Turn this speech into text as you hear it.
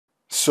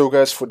So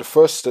guys, for the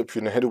first step,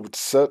 you're going to head over to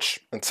search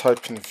and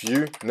type in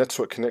view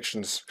network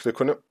connections.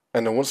 Click on it.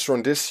 And then once you're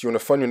on this, you want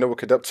to find your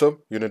network adapter.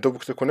 You're going to double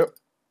click on it.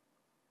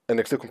 And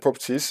then click on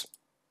properties.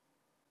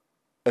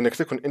 And then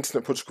click on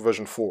Internet Protocol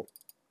version 4.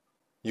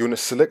 You want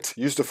to select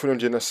use the following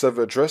DNS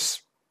server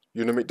address.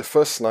 You want to make the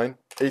first line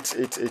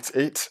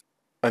 8888.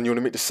 And you want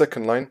to make the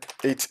second line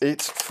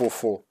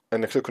 8844.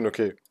 And then click on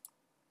OK.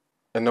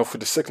 And now for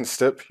the second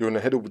step, you want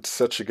to head over to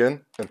search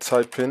again and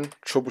type in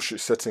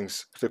troubleshoot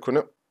settings. Click on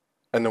it.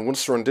 And then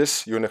once you're on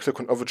this, you want to click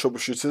on other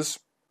troubleshooters.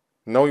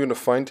 Now you want to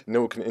find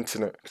network and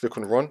internet. Click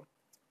on run.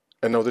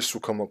 And now this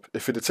will come up.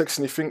 If it detects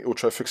anything, it will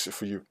try to fix it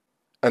for you.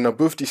 And now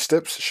both these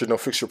steps should now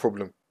fix your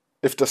problem.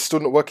 If that's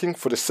still not working,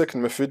 for the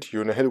second method,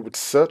 you want to head over to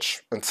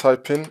search and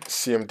type in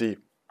CMD.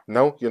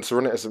 Now you want to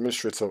run it as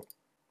administrator.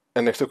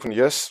 And then click on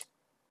yes.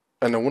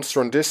 And then once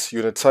you're on this,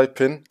 you want to type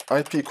in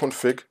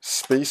ipconfig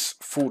space /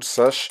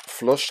 flush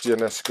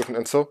DNS. Click on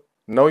enter.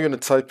 Now you're going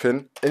to type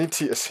in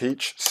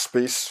netsh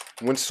space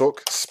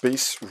winsock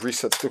space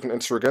reset. Click on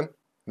enter again.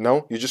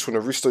 Now you just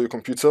want to restart your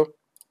computer.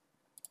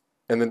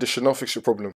 And then this should now fix your problem.